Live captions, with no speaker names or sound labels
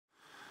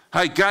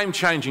Hey,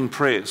 game-changing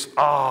prayers.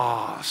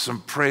 Oh,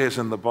 some prayers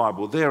in the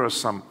Bible. There are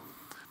some.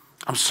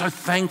 I'm so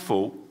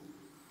thankful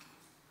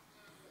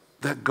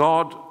that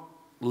God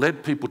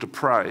led people to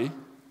pray,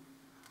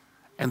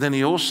 and then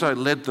he also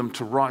led them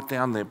to write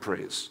down their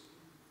prayers.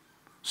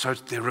 So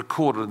they're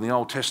recorded in the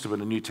Old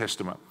Testament and New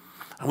Testament.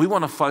 And we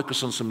want to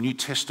focus on some New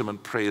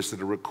Testament prayers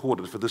that are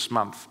recorded for this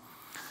month.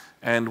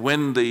 And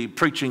when the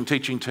preaching,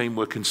 teaching team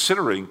were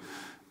considering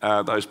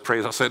those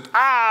prayers, I said,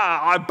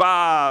 I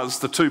bars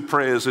the 2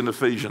 prayers in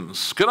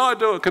Ephesians. Can I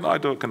do it? Can I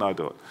do it? Can I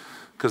do it?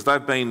 Because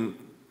they've been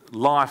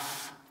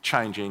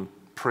life-changing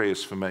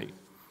prayers for me.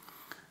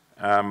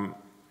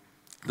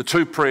 The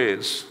 2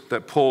 prayers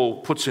that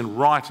Paul puts in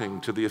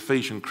writing to the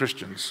Ephesian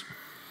Christians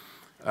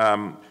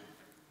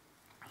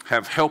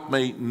have helped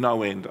me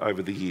no end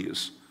over the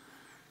years.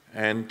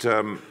 And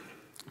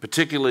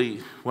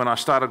particularly when I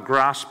started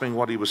grasping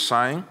what he was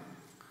saying,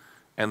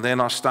 and then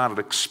I started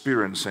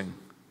experiencing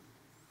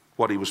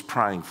what he was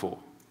praying for.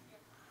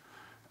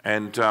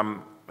 And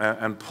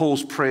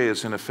Paul's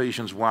prayers in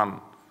Ephesians 1,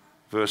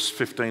 verse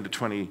 15 to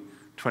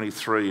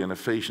 23, and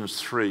Ephesians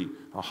 3.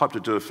 I hope to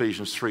do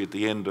Ephesians 3 at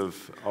the end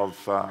of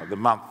the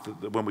month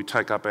when we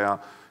take up our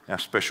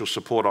special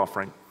support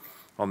offering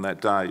on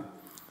that day.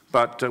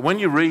 But when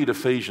you read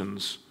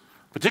Ephesians,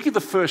 particularly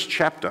the first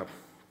chapter,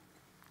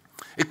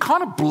 it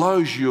kind of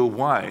blows you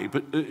away.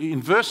 But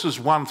in verses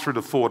 1 through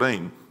to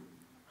 14,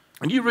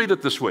 and you read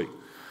it this week.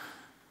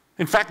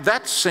 In fact,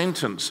 that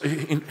sentence,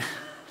 in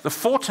the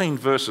 14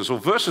 verses, or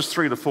verses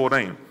 3 to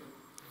 14,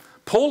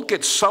 Paul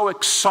gets so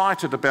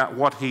excited about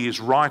what he is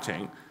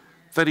writing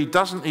that he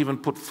doesn't even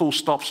put full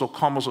stops or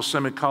commas or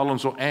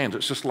semicolons or ands.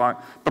 It's just like,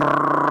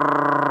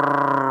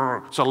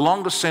 brrr. It's the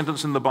longest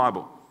sentence in the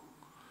Bible.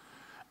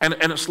 And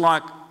it's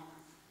like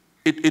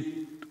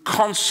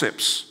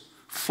concepts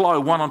flow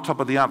one on top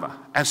of the other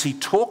as he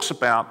talks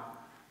about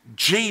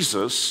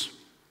Jesus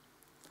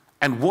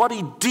and what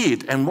he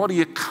did and what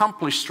he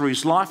accomplished through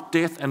his life,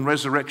 death, and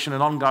resurrection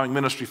and ongoing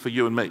ministry for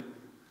you and me.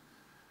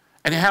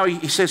 And how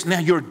he says, now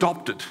you're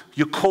adopted,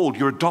 you're called,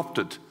 you're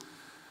adopted.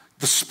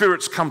 The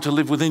Spirit's come to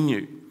live within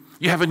you.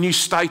 You have a new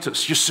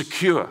status, you're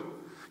secure.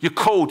 You're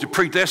called, you're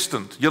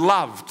predestined, you're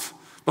loved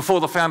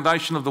before the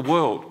foundation of the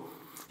world.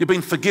 You've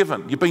been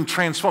forgiven, you've been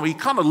transformed. He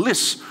kind of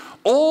lists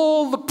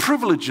all the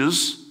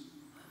privileges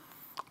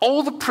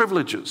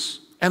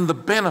and the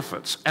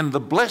benefits and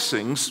the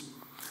blessings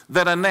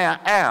that are now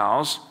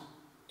ours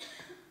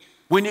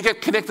when you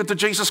get connected to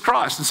Jesus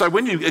Christ. And so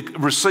when you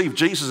receive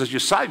Jesus as your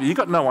Saviour, you've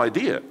got no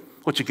idea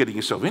what you're getting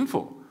yourself in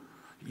for.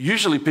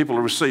 Usually people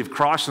receive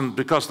Christ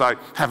because they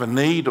have a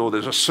need or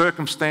there's a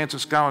circumstance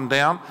that's going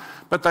down,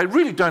 but they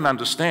really don't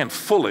understand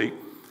fully.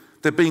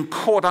 They're being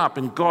caught up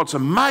in God's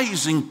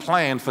amazing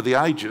plan for the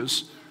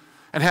ages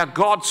and how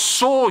God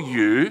saw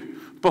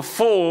you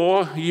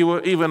before you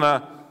were even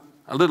a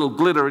little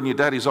glitter in your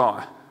daddy's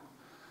eye.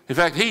 In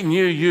fact, he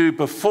knew you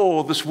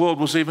before this world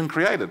was even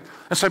created.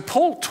 And so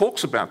Paul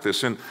talks about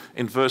this in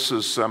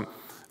verses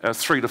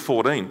 3 to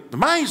 14.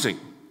 Amazing.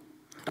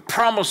 The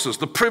promises,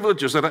 the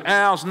privileges that are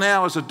ours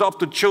now as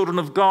adopted children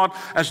of God,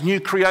 as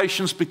new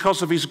creations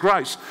because of his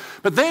grace.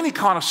 But then he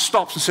kind of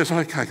stops and says,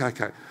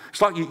 okay.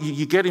 It's like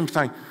you get him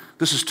saying,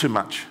 this is too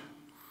much.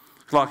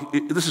 It's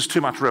like, this is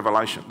too much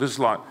revelation. This is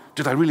like,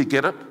 do they really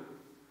get it?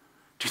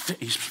 Do you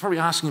think, he's probably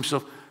asking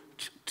himself,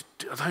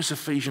 are those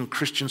Ephesian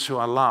Christians who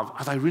I love,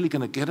 are they really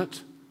going to get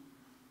it?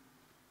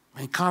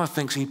 And he kind of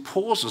thinks, and he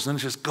pauses and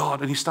he says, God,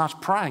 and he starts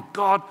praying,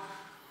 God,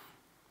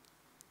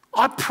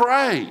 I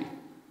pray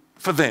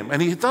for them.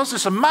 And he does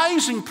this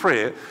amazing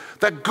prayer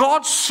that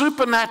God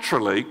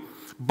supernaturally,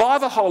 by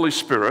the Holy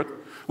Spirit,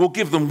 will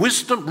give them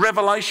wisdom,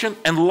 revelation,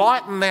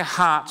 enlighten their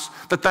hearts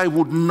that they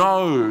would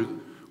know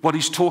what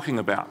he's talking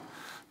about.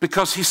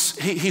 Because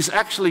he's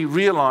actually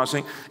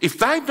realizing if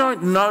they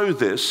don't know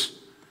this,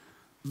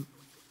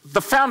 the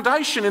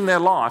foundation in their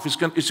life is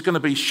going to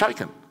be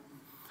shaken.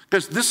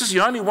 Because this is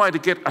the only way to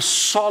get a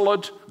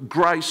solid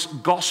grace,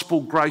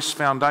 gospel grace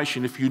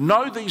foundation. If you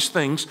know these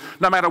things,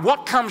 no matter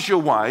what comes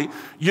your way,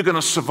 you're going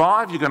to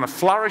survive, you're going to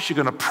flourish, you're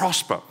going to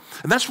prosper.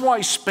 And that's why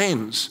he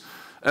spends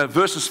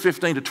verses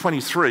 15 to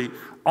 23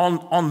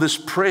 on this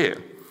prayer.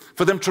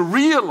 For them to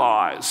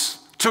realize,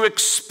 to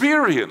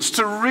experience,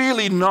 to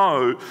really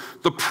know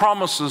the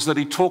promises that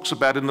he talks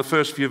about in the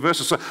first few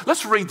verses. So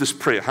let's read this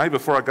prayer, hey,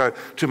 before I go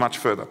too much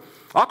further.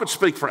 I could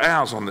speak for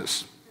hours on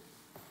this,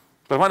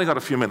 but I've only got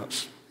a few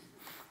minutes.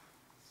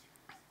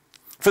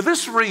 For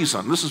this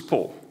reason, this is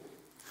Paul,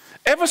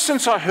 ever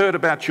since I heard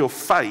about your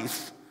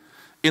faith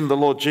in the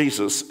Lord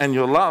Jesus and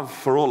your love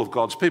for all of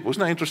God's people.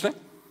 Isn't that interesting?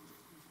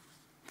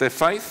 Their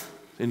faith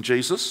in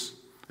Jesus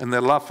and their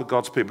love for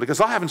God's people.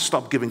 Because I haven't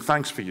stopped giving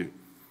thanks for you,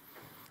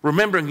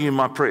 remembering you in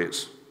my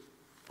prayers.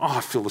 Oh, I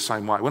feel the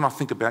same way. When I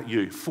think about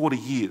you, 40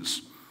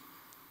 years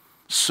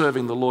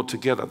serving the Lord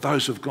together,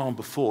 those who have gone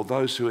before,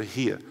 those who are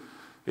here,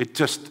 it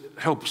just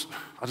helps.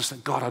 I just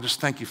think, God, I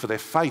just thank you for their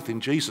faith in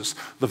Jesus.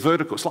 The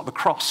vertical, it's like the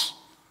cross.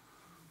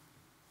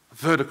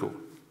 Vertical,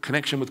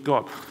 connection with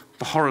God.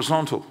 The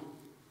horizontal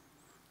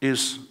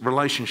is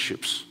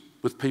relationships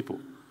with people.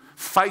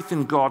 faith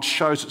in God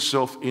shows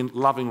itself in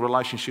loving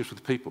relationships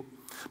with people.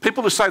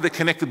 People who say they're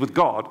connected with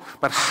God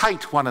but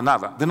hate one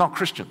another, they're not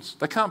Christians.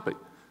 They can't be.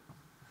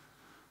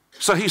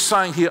 So he's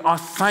saying here, I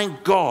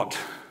thank God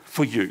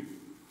for you.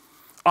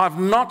 I've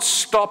not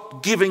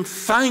stopped giving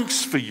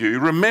thanks for you,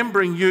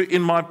 remembering you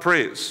in my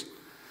prayers.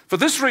 For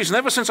this reason,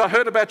 ever since I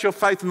heard about your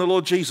faith in the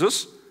Lord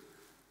Jesus,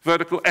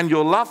 vertical, and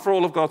your love for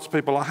all of God's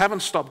people, I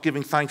haven't stopped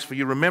giving thanks for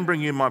you,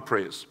 remembering you in my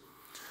prayers.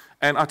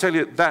 And I tell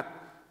you that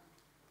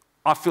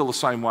I feel the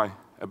same way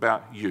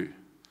about you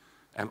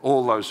and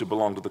all those who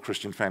belong to the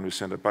Christian Family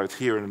Centre, both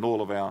here and in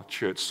all of our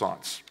church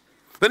sites.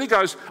 Then he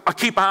goes, I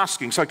keep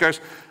asking. So he goes,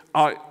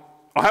 I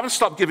haven't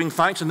stopped giving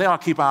thanks, and now I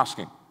keep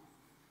asking.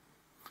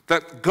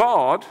 That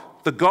God,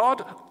 the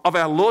God of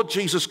our Lord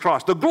Jesus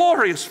Christ, the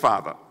glorious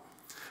Father,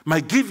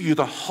 may give you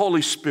the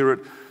Holy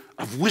Spirit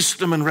of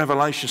wisdom and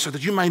revelation so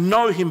that you may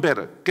know him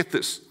better. Get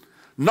this,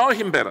 know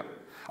him better.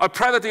 I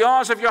pray that the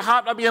eyes of your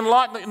heart may be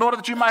enlightened in order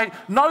that you may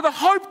know the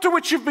hope to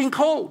which you've been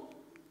called,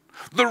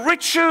 the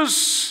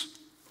riches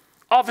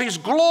of his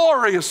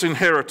glorious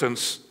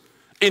inheritance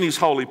in his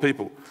holy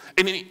people,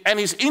 and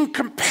his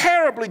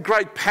incomparably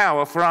great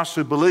power for us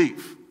who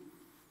believe.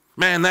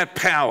 Man, that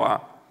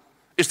power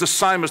is the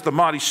same as the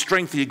mighty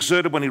strength he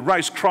exerted when he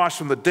raised Christ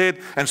from the dead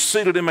and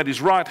seated him at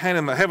his right hand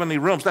in the heavenly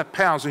realms. That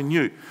power's in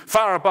you,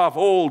 far above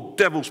all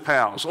devil's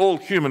powers, all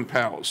human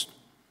powers,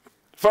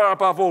 far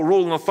above all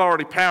rule and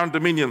authority, power and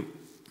dominion,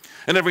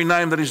 and every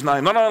name that is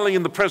named, not only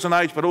in the present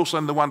age, but also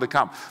in the one to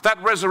come.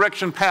 That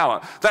resurrection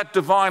power, that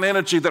divine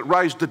energy that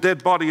raised the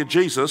dead body of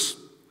Jesus,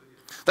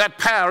 that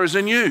power is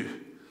in you.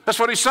 That's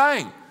what he's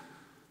saying.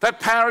 That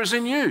power is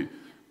in you.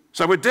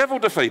 So we're devil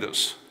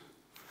defeaters.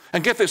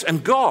 And get this,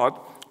 and God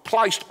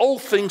placed all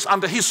things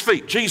under his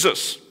feet,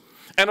 Jesus,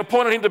 and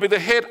appointed him to be the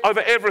head over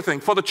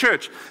everything for the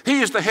church.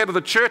 He is the head of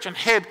the church and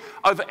head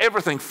over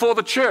everything for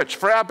the church,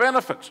 for our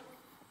benefit,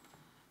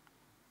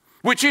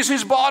 which is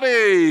his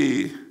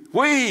body.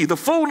 We, the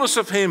fullness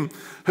of him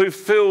who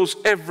fills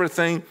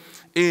everything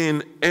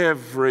in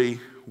every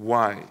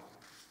way.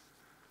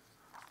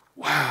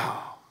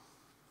 Wow.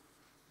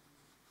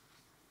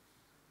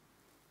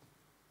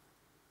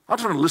 I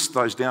just want to list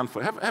those down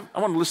for you. I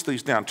want to list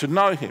these down. To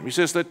know him. He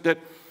says that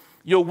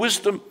your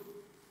wisdom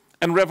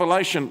and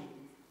revelation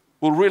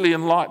will really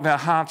enlighten our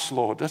hearts,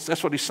 Lord.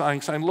 That's what he's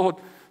saying.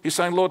 He's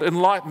saying, Lord,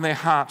 enlighten their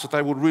hearts that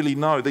they would really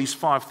know these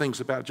 5 things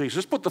about Jesus.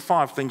 Let's put the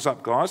 5 things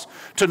up, guys.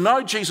 To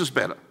know Jesus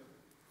better.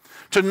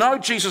 To know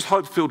Jesus'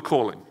 hope-filled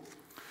calling.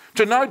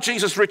 To know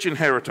Jesus' rich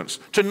inheritance.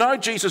 To know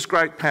Jesus'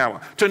 great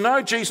power. To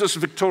know Jesus'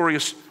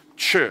 victorious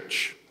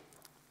church.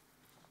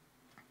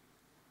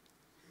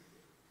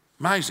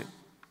 Amazing.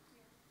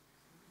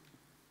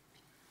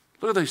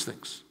 Look at these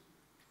things.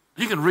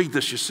 You can read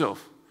this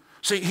yourself.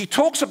 See, he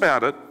talks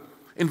about it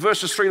in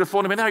verses 3 to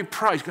 4, and now he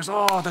prays. He goes,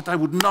 that they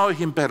would know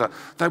him better.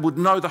 They would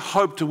know the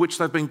hope to which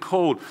they've been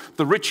called,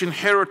 the rich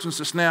inheritance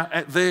that's now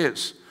at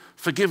theirs,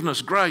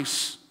 forgiveness,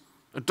 grace,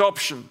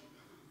 adoption.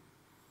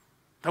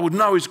 They would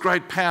know his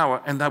great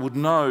power, and they would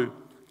know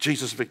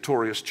Jesus'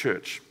 victorious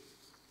church.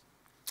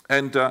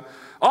 And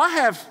I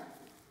have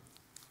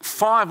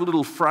 5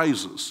 little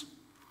phrases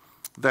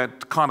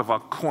that kind of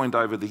I've coined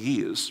over the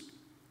years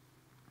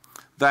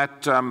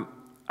that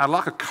are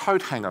like a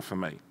coat hanger for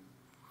me.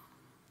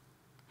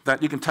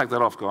 That you can take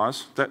that off,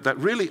 guys. That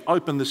really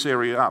open this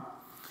area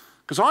up.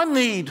 Because I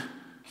need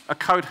a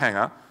coat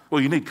hanger.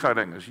 Well, you need coat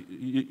hangers.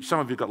 Some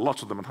of you got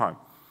lots of them at home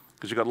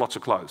because you've got lots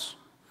of clothes.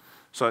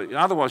 So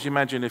otherwise, you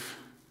imagine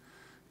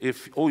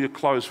if all your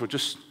clothes were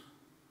just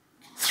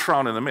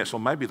thrown in a mess, or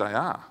maybe they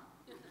are.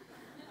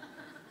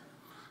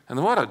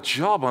 And what a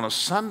job on a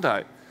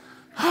Sunday.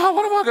 Oh,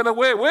 what am I going to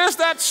wear? Where's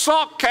that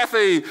sock,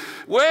 Kathy?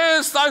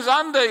 Where's those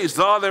undies?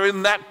 Oh, they're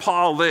in that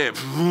pile there.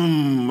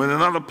 And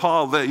another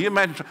pile there. You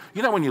imagine,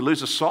 when you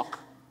lose a sock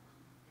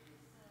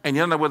and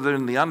you don't know whether they're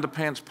in the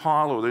underpants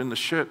pile or they're in the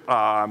shirt?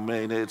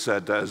 It's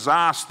a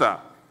disaster.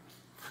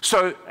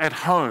 So at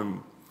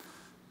home,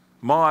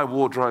 my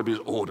wardrobe is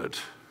ordered.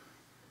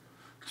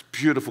 There's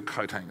beautiful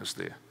coat hangers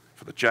there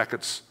for the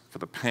jackets, for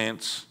the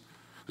pants.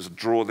 There's a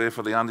drawer there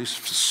for the undies,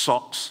 for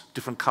socks,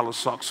 different colour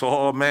socks.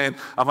 Oh man,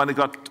 I've only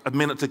got a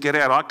minute to get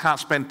out. I can't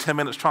spend 10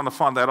 minutes trying to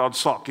find that odd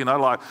sock.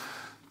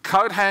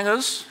 Coat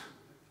hangers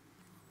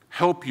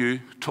help you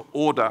to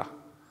order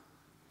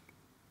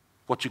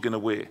what you're going to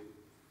wear.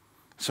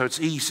 So it's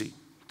easy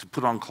to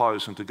put on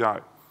clothes and to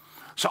go.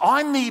 So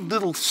I need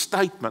little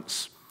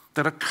statements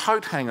that are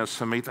coat hangers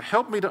for me to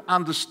help me to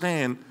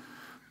understand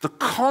the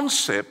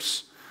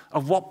concepts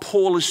of what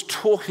Paul is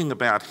talking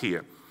about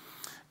here.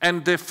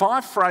 And they're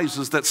 5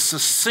 phrases that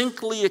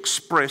succinctly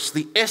express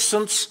the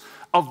essence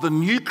of the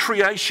new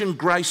creation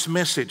grace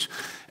message.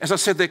 As I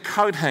said, they're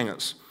coat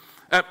hangers.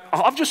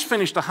 I've just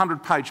finished a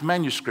 100-page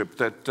manuscript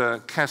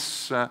that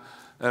Cass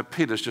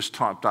Peters just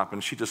typed up,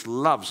 and she just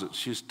loves it.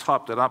 She's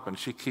typed it up and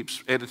she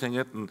keeps editing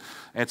it, and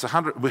it's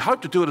 100. We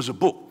hope to do it as a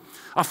book.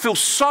 I feel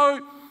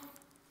so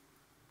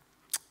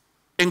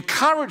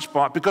encouraged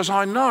by it, because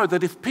I know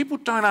that if people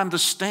don't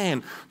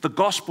understand the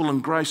gospel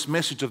and grace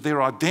message of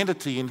their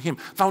identity in him,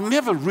 they'll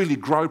never really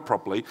grow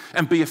properly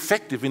and be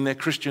effective in their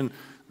Christian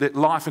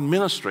life and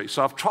ministry.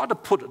 So I've tried to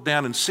put it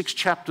down in 6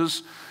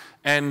 chapters,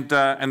 and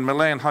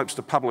Milan hopes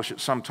to publish it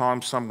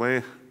sometime,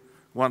 somewhere,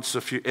 once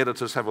a few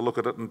editors have a look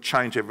at it and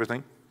change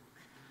everything.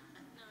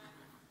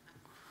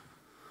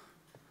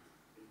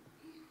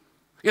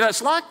 You know,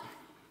 it's like,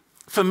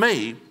 for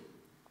me, and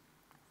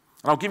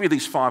I'll give you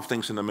these 5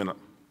 things in a minute.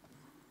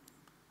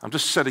 I'm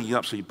just setting you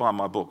up so you buy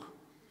my book.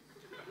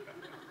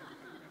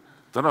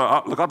 Don't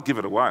know, look, I'd give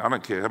it away. I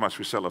don't care how much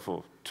we sell it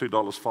for, $2,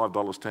 $5,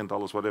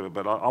 $10, whatever,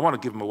 but I want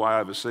to give them away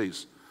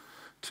overseas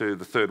to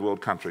the third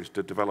world countries,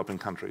 to developing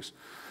countries.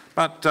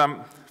 But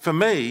for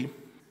me,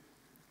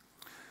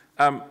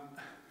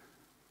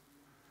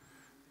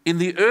 in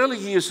the early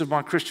years of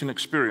my Christian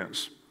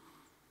experience,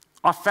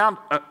 I found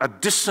a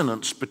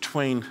dissonance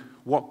between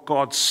what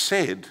God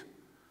said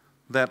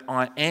that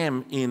I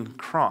am in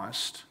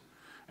Christ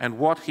and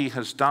what he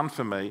has done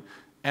for me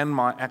and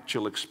my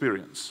actual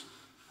experience.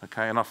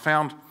 Okay, and I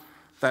found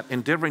that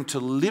endeavouring to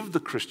live the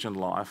Christian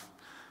life,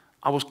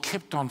 I was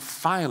kept on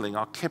failing,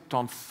 I kept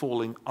on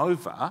falling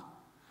over,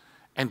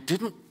 and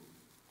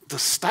the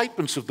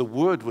statements of the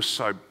word were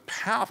so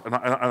powerful, and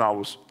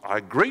I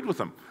agreed with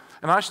them.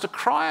 And I used to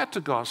cry out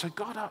to God, say,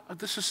 God,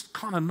 this is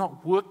kind of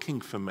not working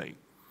for me.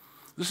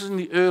 This is in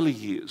the early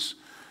years.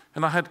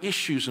 And I had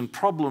issues and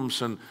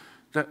problems, and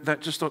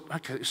that just thought,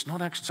 okay, it's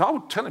not actually. So I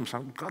would tell him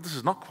something, God, this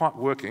is not quite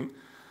working.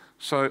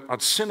 So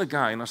I'd sin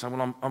again. I say,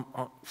 well,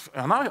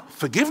 I know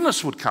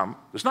forgiveness would come.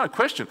 There's no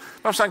question.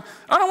 But I'm saying,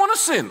 I don't want to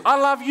sin. I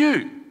love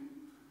you.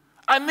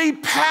 I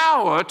need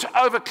power to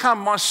overcome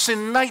my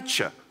sin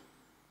nature.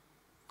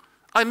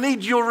 I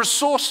need your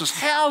resources.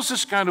 How's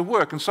this going to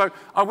work? And so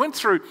I went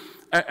through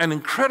an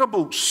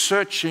incredible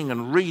searching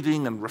and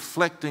reading and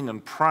reflecting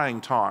and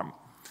praying time.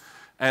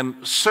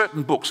 And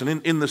certain books,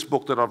 and in this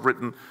book that I've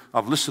written,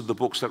 I've listed the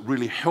books that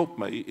really helped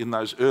me in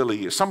those early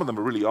years. Some of them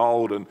are really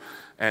old,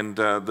 and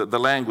the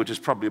language is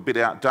probably a bit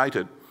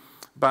outdated,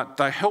 but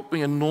they helped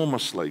me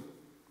enormously.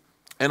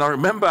 And I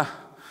remember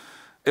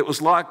it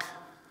was like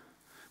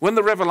when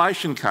the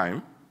revelation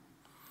came,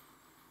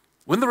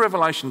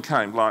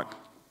 like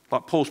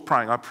Paul's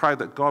praying, I pray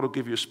that God will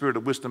give you a spirit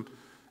of wisdom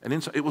and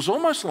insight. It was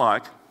almost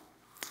like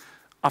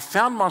I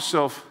found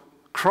myself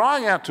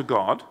crying out to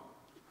God,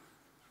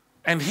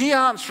 and he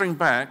answering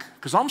back,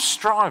 because I'm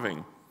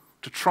striving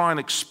to try and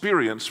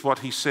experience what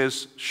he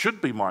says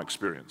should be my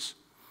experience.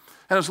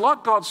 And it's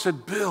like God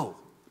said, Bill,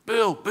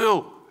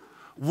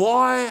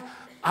 why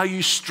are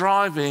you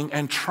striving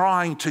and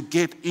trying to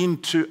get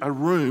into a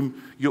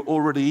room you're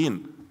already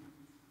in?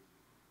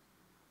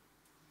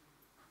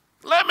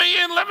 Let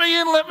me in,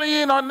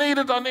 I need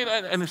it.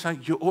 And he's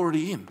saying, you're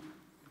already in.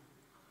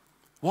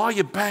 Why are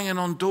you banging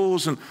on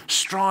doors and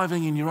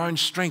striving in your own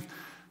strength?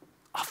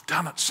 I've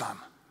done it, son.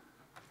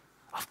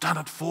 I've done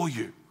it for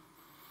you.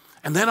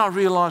 And then I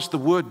realised the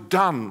word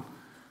done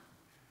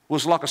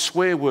was like a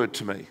swear word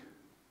to me,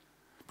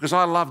 because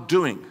I love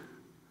doing.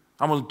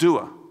 I'm a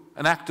doer,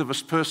 an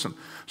activist person.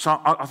 So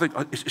I think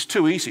it's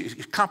too easy.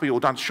 It can't be all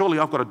done. Surely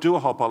I've got to do a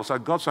whole pile. So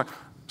God's saying,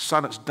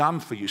 son, it's done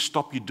for you.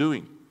 Stop your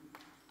doing.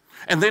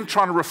 And then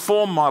trying to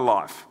reform my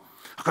life.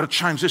 I've got to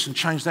change this and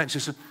change that. He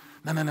says,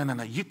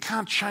 no. You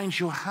can't change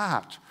your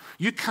heart.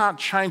 You can't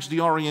change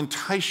the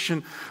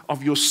orientation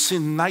of your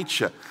sin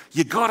nature.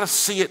 You've got to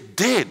see it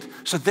dead.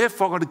 So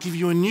therefore, I've got to give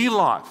you a new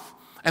life,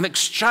 an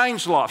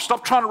exchange life.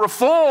 Stop trying to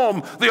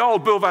reform the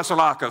old Bill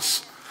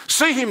Vasilakis.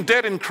 See him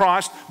dead in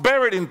Christ,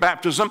 buried in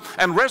baptism,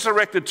 and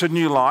resurrected to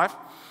new life.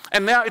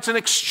 And now it's an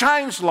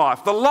exchange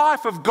life. The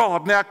life of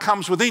God now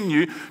comes within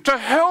you to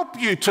help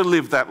you to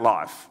live that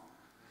life.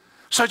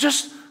 So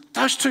just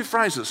those 2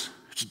 phrases,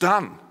 it's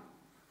done.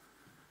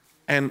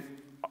 And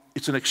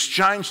it's an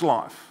exchange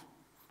life.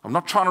 I'm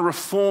not trying to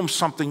reform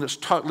something that's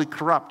totally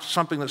corrupt,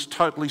 something that's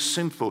totally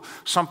sinful,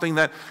 something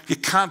that you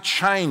can't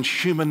change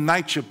human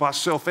nature by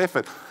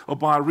self-effort or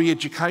by a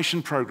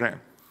re-education program.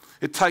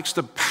 It takes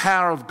the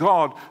power of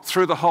God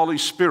through the Holy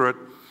Spirit,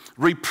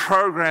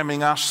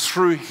 reprogramming us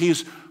through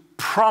his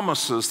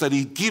promises that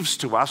he gives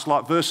to us,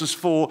 like verses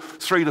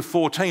 3 to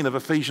 14 of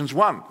Ephesians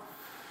 1.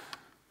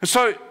 And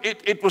so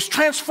it was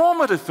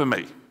transformative for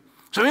me.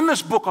 So in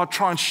this book, I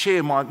try and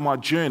share my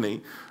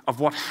journey of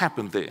what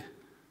happened there.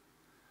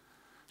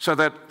 So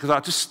that, because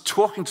I'm just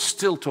talking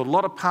still to a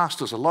lot of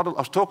pastors, I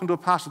was talking to a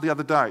pastor the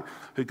other day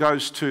who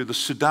goes to the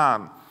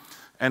Sudan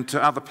and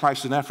to other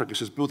places in Africa. He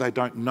says, Bill, they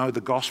don't know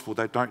the gospel,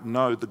 they don't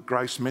know the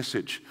grace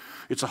message.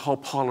 It's a whole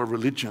pile of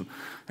religion,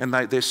 and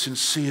they're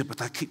sincere, but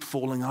they keep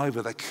falling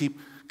over, they keep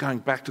going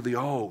back to the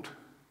old.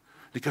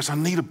 He goes, I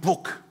need a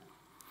book.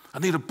 I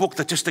need a book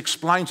that just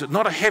explains it,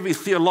 not a heavy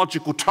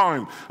theological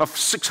tome of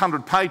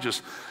 600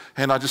 pages.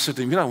 And I just said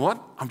to him, you know what?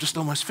 I'm just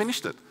almost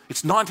finished it.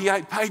 It's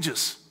 98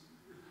 pages.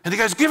 And he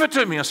goes, give it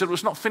to me. I said, well,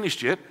 it's not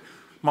finished yet.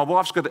 My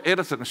wife's got to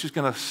edit it, and she's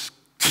going to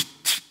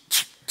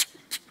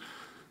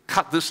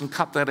cut this and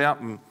cut that out,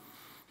 and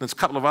there's a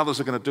couple of others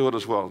are going to do it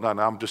as well. No,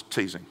 I'm just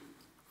teasing.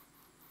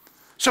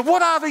 So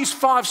what are these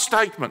 5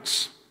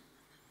 statements?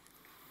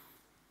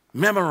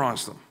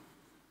 Memorize them.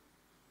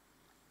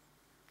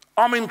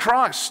 I'm in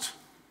Christ.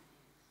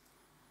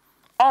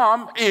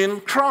 I'm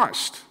in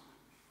Christ.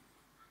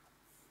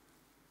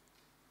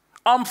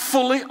 I'm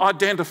fully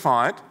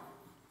identified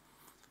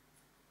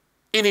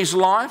in his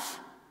life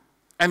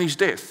and his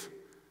death.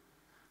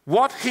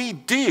 What he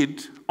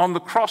did on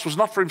the cross was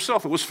not for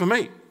himself, it was for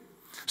me.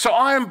 So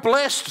I am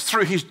blessed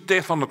through his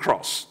death on the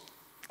cross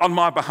on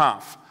my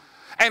behalf.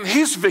 And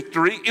his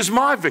victory is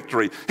my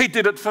victory. He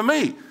did it for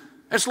me.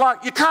 It's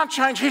like you can't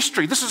change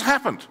history. This has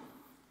happened.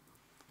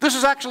 This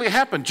has actually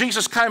happened.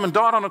 Jesus came and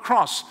died on a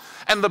cross,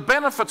 and the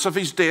benefits of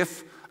his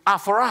death are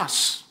for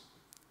us.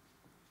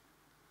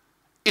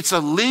 It's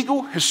a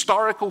legal,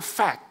 historical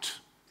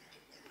fact.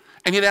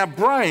 And yet our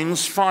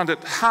brains find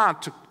it hard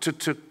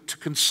to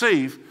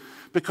conceive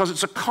because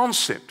it's a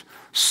concept,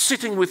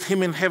 sitting with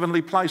him in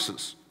heavenly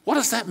places. What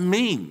does that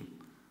mean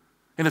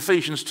in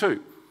Ephesians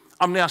 2?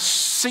 I'm now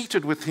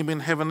seated with him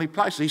in heavenly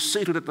places. He's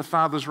seated at the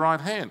Father's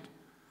right hand.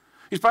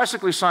 He's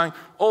basically saying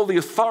all the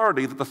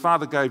authority that the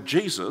Father gave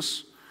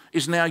Jesus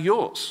is now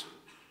yours.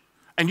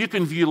 And you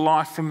can view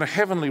life from the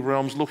heavenly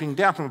realms looking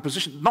down from a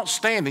position, not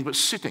standing, but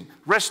sitting,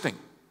 resting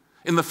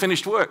in the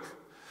finished work.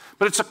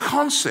 But it's a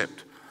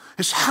concept.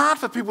 It's hard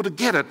for people to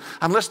get it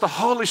unless the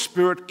Holy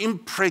Spirit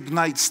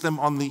impregnates them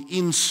on the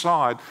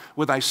inside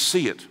where they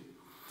see it.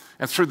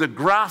 And through the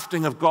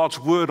grafting of God's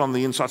word on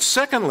the inside.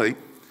 Secondly,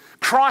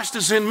 Christ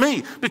is in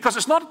me, because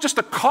it's not just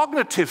a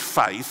cognitive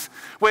faith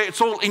where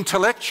it's all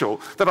intellectual,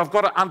 that I've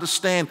got to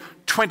understand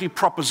 20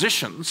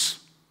 propositions.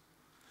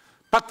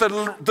 But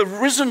the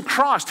risen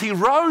Christ, he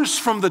rose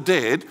from the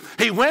dead,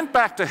 he went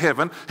back to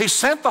heaven, he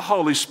sent the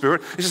Holy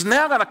Spirit, he's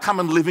now going to come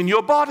and live in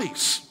your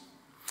bodies.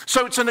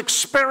 So it's an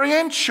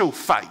experiential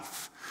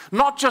faith,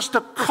 not just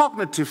a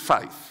cognitive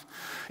faith.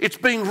 It's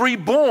being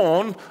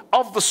reborn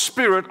of the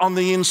Spirit on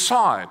the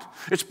inside.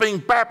 It's being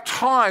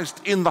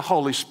baptized in the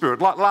Holy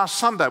Spirit. Like last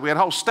Sunday, we had a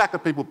whole stack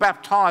of people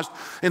baptized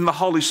in the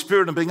Holy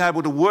Spirit and being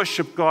able to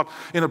worship God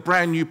in a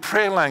brand new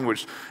prayer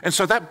language. And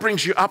so that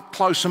brings you up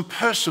close and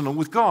personal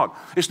with God.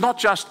 It's not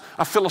just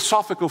a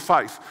philosophical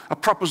faith, a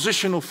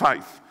propositional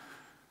faith.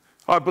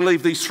 I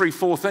believe these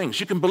 3-4 things.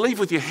 You can believe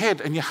with your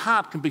head and your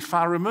heart can be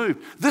far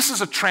removed. This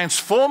is a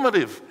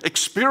transformative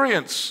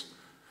experience.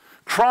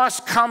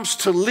 Christ comes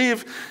to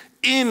live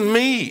in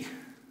me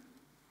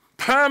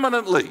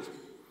permanently.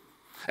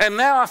 And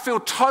now I feel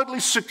totally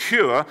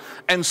secure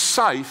and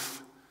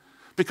safe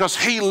because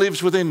he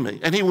lives within me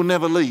and he will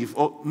never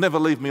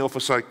leave me or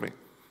forsake me.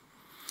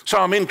 So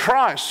I'm in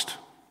Christ.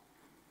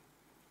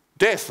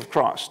 Death of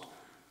Christ.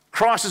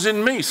 Christ is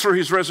in me through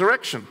his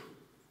resurrection.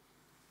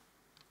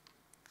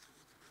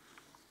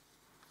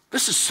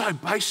 This is so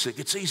basic,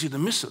 it's easy to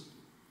miss it.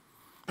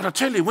 But I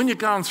tell you, when you're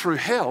going through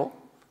hell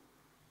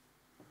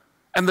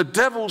and the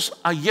devils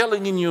are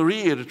yelling in your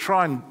ear to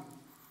try and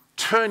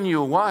turn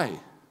you away,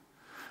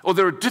 or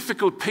there are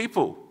difficult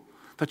people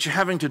that you're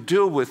having to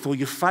deal with, or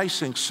you're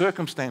facing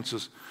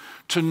circumstances,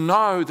 to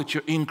know that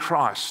you're in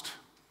Christ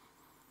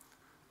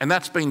and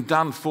that's been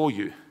done for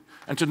you,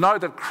 and to know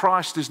that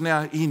Christ is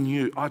now in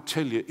you, I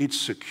tell you, it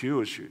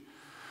secures you.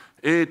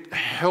 It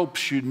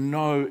helps you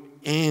no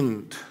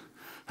end.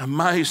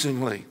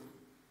 Amazingly.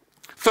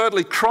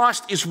 Thirdly,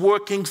 Christ is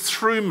working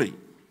through me.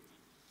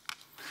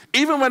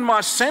 Even when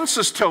my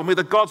senses tell me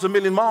that God's a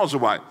million miles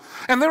away.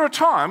 And there are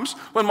times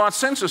when my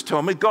senses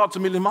tell me God's a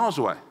million miles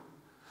away.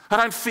 I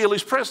don't feel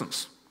his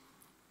presence.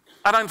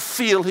 I don't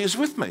feel he's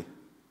with me.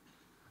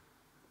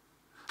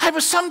 Hey,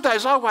 but some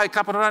days I wake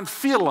up and I don't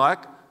feel like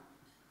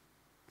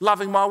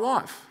loving my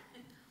wife.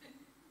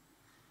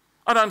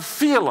 I don't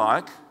feel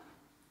like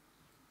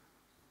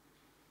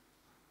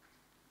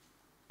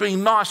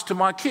being nice to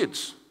my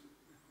kids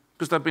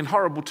because they've been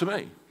horrible to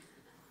me.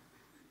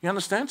 You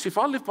understand? See, if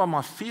I live by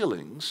my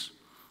feelings,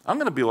 I'm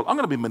going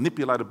to be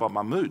manipulated by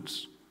my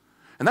moods.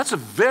 And that's a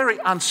very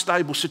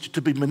unstable situation,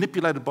 to be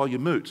manipulated by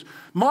your moods.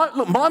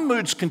 My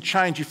moods can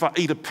change if I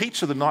eat a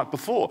pizza the night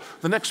before.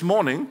 The next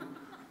morning,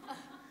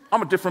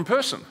 I'm a different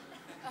person.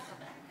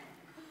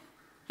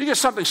 You get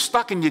something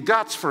stuck in your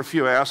guts for a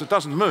few hours, it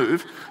doesn't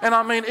move, and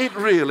I mean, it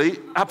really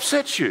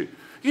upsets you.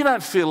 You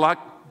don't feel like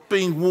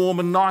being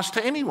warm and nice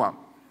to anyone.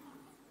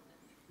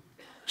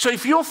 So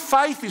if your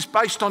faith is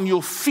based on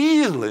your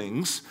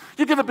feelings,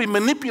 you're going to be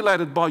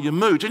manipulated by your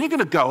moods and you're going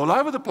to go all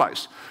over the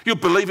place. You'll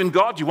believe in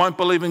God, you won't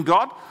believe in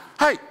God.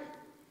 Hey,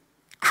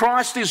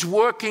 Christ is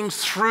working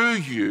through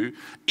you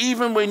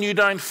even when you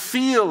don't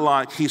feel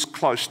like he's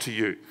close to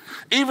you.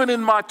 Even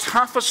in my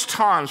toughest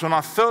times when I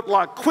felt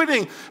like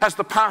quitting as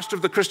the pastor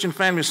of the Christian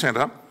Family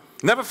Centre,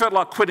 never felt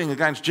like quitting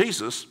against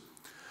Jesus,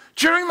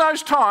 during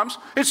those times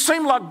it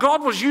seemed like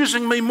God was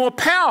using me more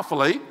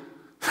powerfully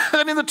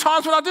than in the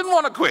times when I didn't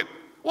want to quit.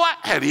 What?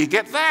 How do you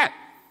get that?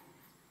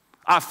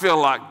 I feel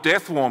like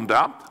death warmed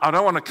up. I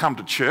don't want to come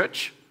to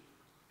church.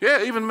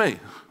 Yeah, even me.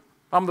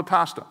 I'm the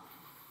pastor.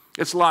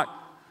 It's like,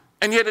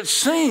 and yet it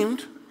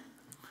seemed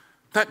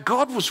that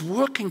God was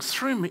working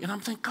through me. And I'm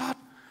thinking, God,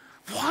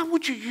 why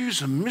would you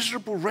use a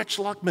miserable wretch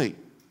like me?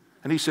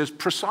 And he says,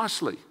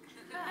 precisely.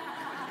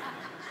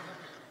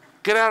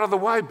 Get out of the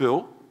way,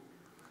 Bill.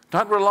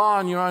 Don't rely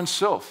on your own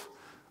self.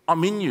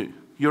 I'm in you.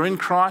 You're in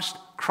Christ.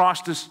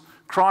 Christ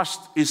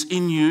is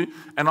in you,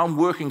 and I'm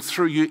working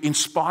through you in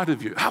spite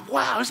of you. Oh,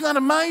 wow, isn't that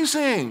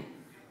amazing?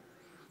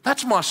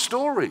 That's my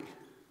story.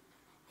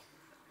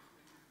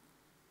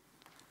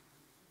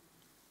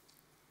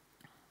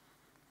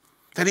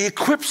 That he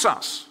equips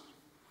us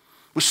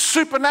with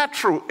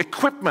supernatural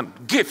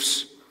equipment,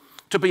 gifts,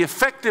 to be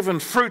effective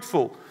and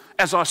fruitful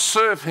as I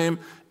serve him,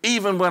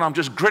 even when I'm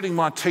just gritting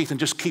my teeth and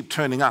just keep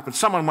turning up. And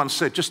someone once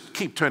said, just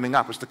keep turning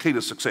up is the key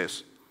to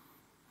success.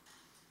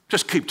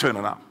 Just keep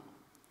turning up.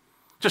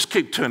 Just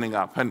keep turning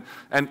up and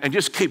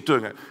just keep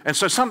doing it. And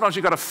so sometimes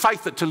you've got to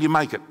faith it till you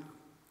make it.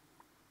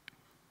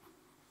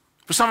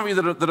 For some of you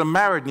that are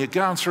married and you're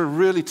going through a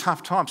really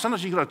tough time,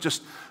 sometimes you've got to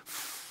just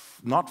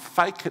not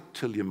fake it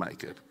till you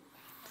make it.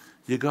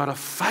 You've got to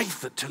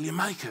faith it till you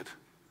make it.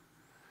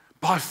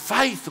 By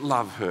faith,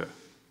 love her.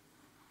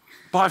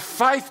 By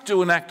faith,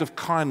 do an act of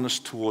kindness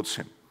towards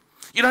him.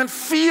 You don't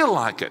feel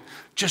like it,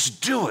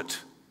 just do it.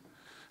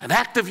 An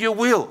act of your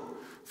will.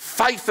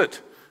 Faith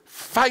it.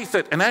 Faith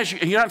it. And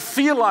you don't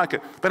feel like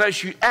it, but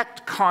as you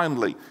act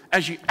kindly,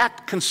 as you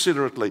act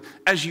considerately,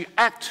 as you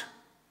act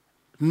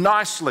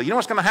nicely, you know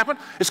what's going to happen?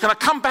 It's going to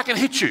come back and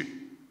hit you.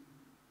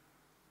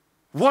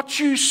 What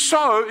you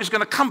sow is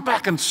going to come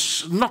back and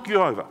knock you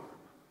over.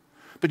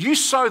 But you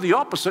sow the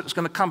opposite, it's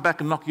going to come back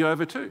and knock you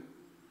over too.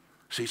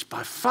 See, it's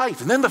by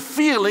faith. And then the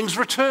feelings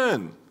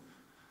return.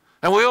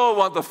 And we all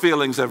want the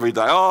feelings every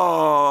day.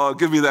 Oh,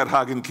 give me that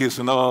hug and kiss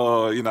and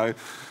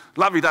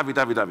lovey,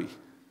 dovey.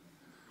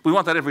 We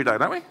want that every day,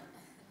 don't we?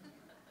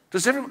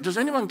 Does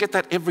anyone get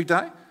that every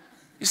day?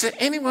 Is there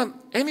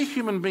any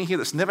human being here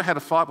that's never had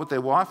a fight with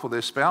their wife or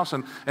their spouse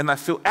and they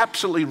feel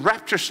absolutely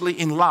rapturously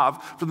in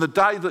love from the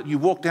day that you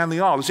walk down the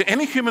aisle? Is there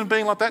any human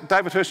being like that?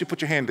 David Hurst, you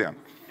put your hand down.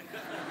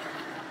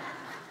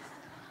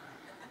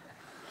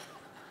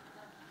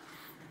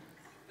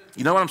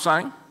 You know what I'm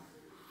saying?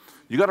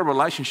 You've got a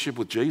relationship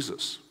with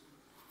Jesus.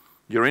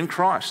 You're in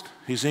Christ.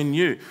 He's in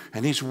you,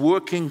 and he's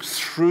working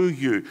through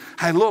you.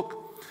 Hey,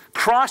 look,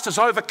 Christ has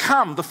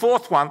overcome, the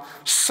fourth one,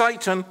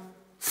 Satan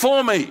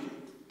for me.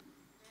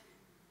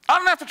 I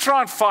don't have to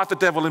try and fight the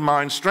devil in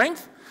my own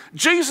strength.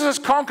 Jesus has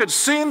conquered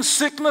sin,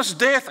 sickness,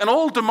 death, and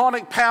all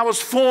demonic powers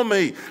for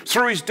me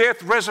through his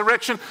death,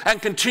 resurrection,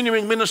 and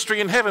continuing ministry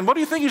in heaven. What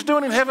do you think he's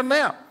doing in heaven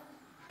now?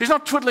 He's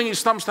not twiddling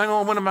his thumbs saying,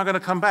 oh, when am I going to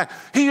come back?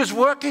 He is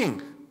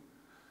working.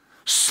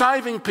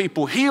 Saving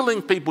people,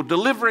 healing people,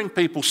 delivering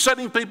people,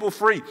 setting people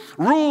free,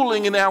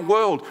 ruling in our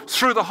world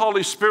through the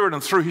Holy Spirit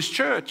and through his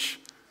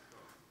church.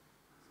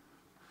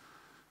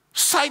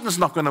 Satan's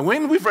not going to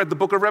win. We've read the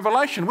book of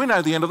Revelation. We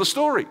know the end of the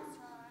story.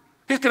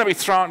 He's going to be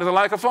thrown into the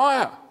lake of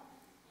fire.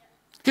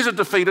 He's a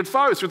defeated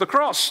foe through the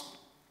cross.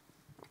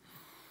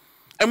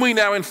 And we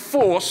now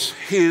enforce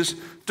his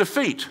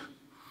defeat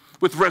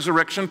with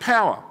resurrection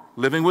power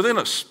living within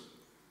us,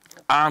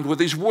 armed with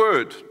his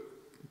word.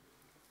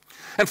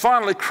 And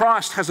finally,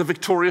 Christ has a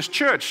victorious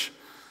church,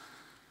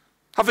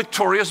 a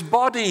victorious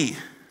body.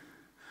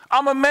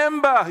 I'm a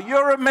member,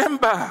 you're a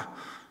member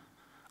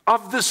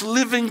of this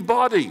living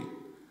body.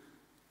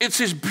 It's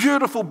his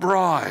beautiful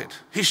bride,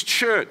 his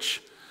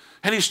church.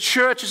 And his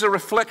church is a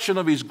reflection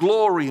of his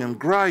glory and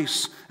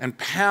grace and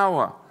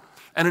power.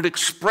 And it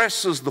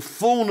expresses the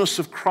fullness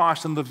of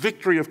Christ and the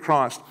victory of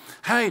Christ.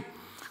 Hey,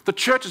 the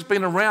church has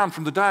been around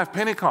from the day of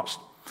Pentecost.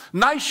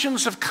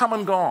 Nations have come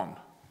and gone.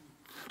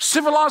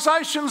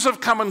 Civilizations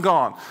have come and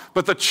gone,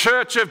 but the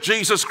church of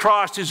Jesus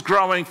Christ is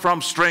growing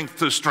from strength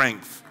to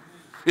strength.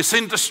 It's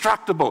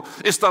indestructible.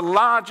 It's the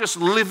largest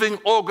living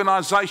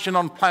organization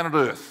on planet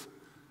Earth.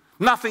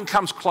 Nothing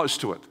comes close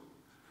to it.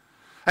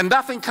 And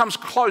nothing comes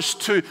close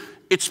to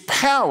its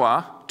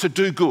power to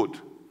do good.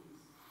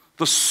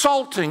 The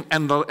salting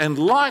and the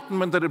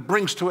enlightenment that it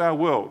brings to our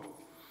world.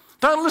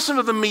 Don't listen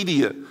to the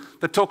media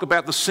that talk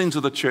about the sins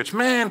of the church.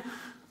 Man,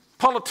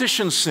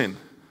 politicians sin.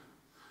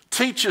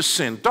 Teachers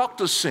sin,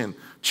 doctors sin,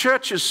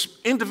 churches,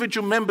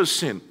 individual members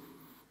sin.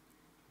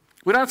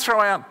 We don't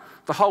throw out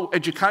the whole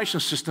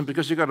education system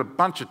because you've got a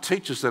bunch of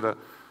teachers that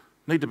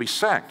need to be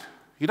sacked.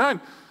 You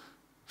don't.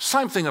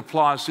 Same thing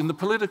applies in the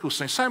political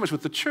scene, same as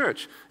with the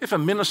church. If a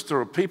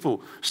minister or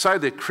people say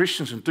they're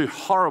Christians and do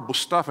horrible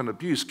stuff and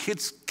abuse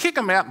kids, kick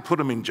them out and put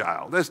them in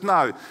jail.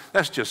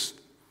 That's just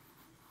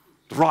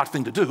the right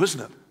thing to do, isn't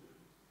it?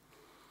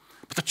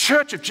 But the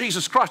Church of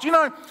Jesus Christ,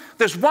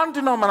 there's one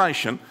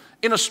denomination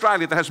in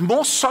Australia that has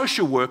more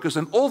social workers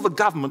than all the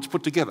governments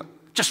put together.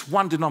 Just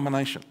one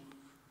denomination.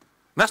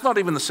 And that's not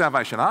even the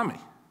Salvation Army.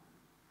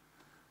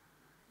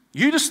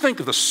 You just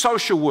think of the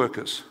social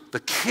workers, the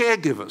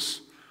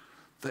caregivers,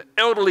 the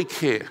elderly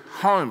care,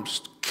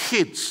 homes,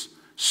 kids,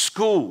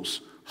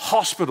 schools,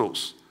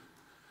 hospitals.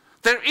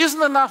 There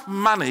isn't enough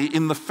money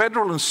in the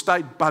federal and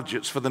state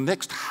budgets for the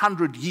next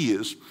 100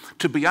 years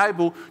to be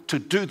able to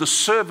do the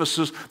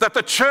services that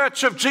the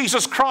Church of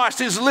Jesus Christ,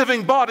 his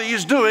living body,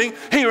 is doing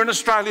here in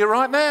Australia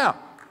right now.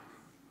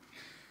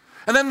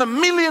 And then the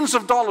millions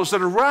of dollars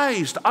that are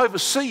raised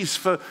overseas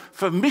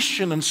for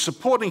mission and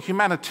supporting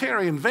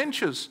humanitarian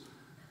ventures.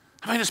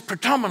 I mean, it's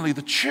predominantly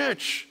the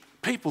church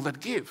people that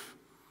give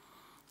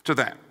to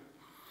that.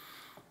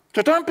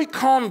 So don't be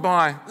conned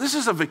by, this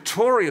is a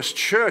victorious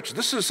church.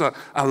 This is a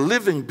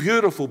living,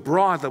 beautiful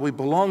bride that we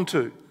belong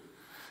to.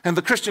 And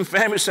the Christian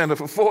Family Centre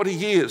for 40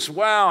 years.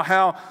 Wow,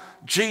 how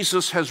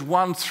Jesus has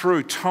won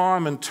through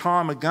time and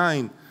time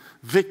again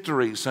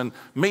victories and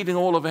meeting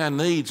all of our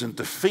needs and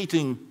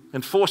defeating,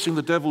 enforcing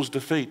the devil's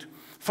defeat.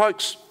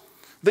 Folks,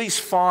 these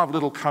 5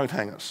 little coat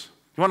hangers,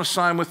 you want to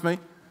say them with me?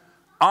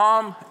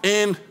 I'm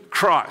in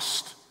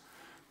Christ.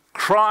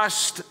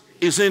 Christ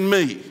is in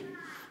me.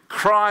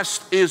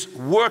 Christ is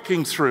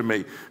working through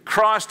me.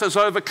 Christ has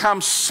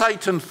overcome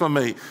Satan for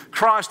me.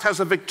 Christ has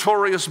a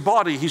victorious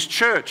body, his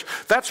church.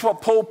 That's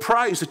what Paul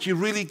prays, that you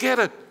really get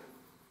it.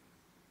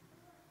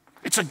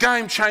 It's a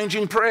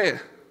game-changing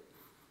prayer.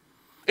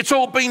 It's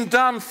all been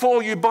done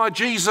for you by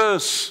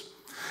Jesus.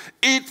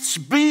 It's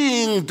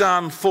being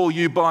done for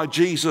you by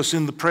Jesus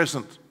in the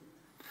present.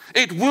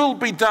 It will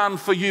be done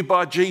for you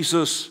by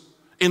Jesus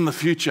in the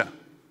future.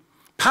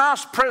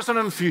 Past, present,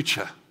 and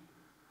future.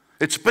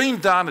 It's been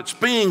done, it's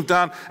being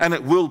done, and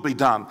it will be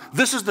done.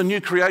 This is the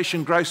new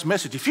creation grace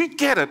message. If you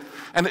get it,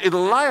 and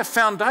it'll lay a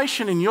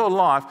foundation in your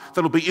life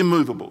that'll be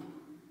immovable.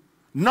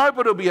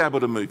 Nobody will be able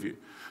to move you.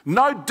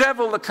 No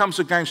devil that comes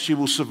against you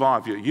will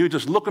survive you. You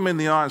just look them in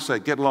the eye and say,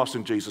 get lost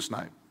in Jesus'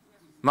 name.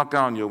 Not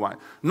going your way.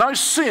 No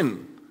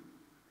sin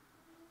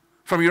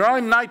from your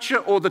own nature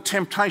or the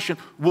temptation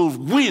will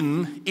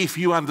win if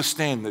you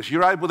understand this.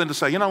 You're able then to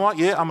say, you know what,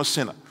 yeah, I'm a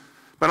sinner,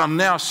 but I'm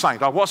now a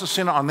saint. I was a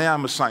sinner, I now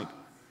am a saint.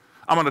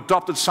 I'm an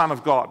adopted son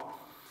of God.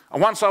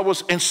 And once I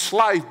was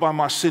enslaved by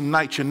my sin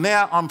nature,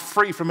 now I'm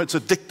free from its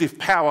addictive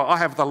power. I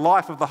have the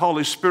life of the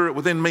Holy Spirit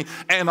within me,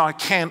 and I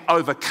can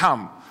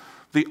overcome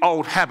the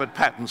old habit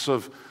patterns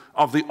of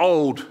the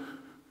old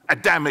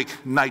Adamic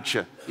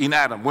nature in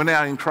Adam. We're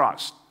now in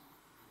Christ.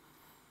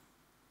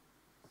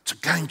 It's a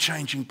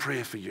game-changing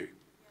prayer for you.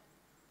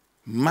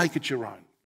 Make it your own.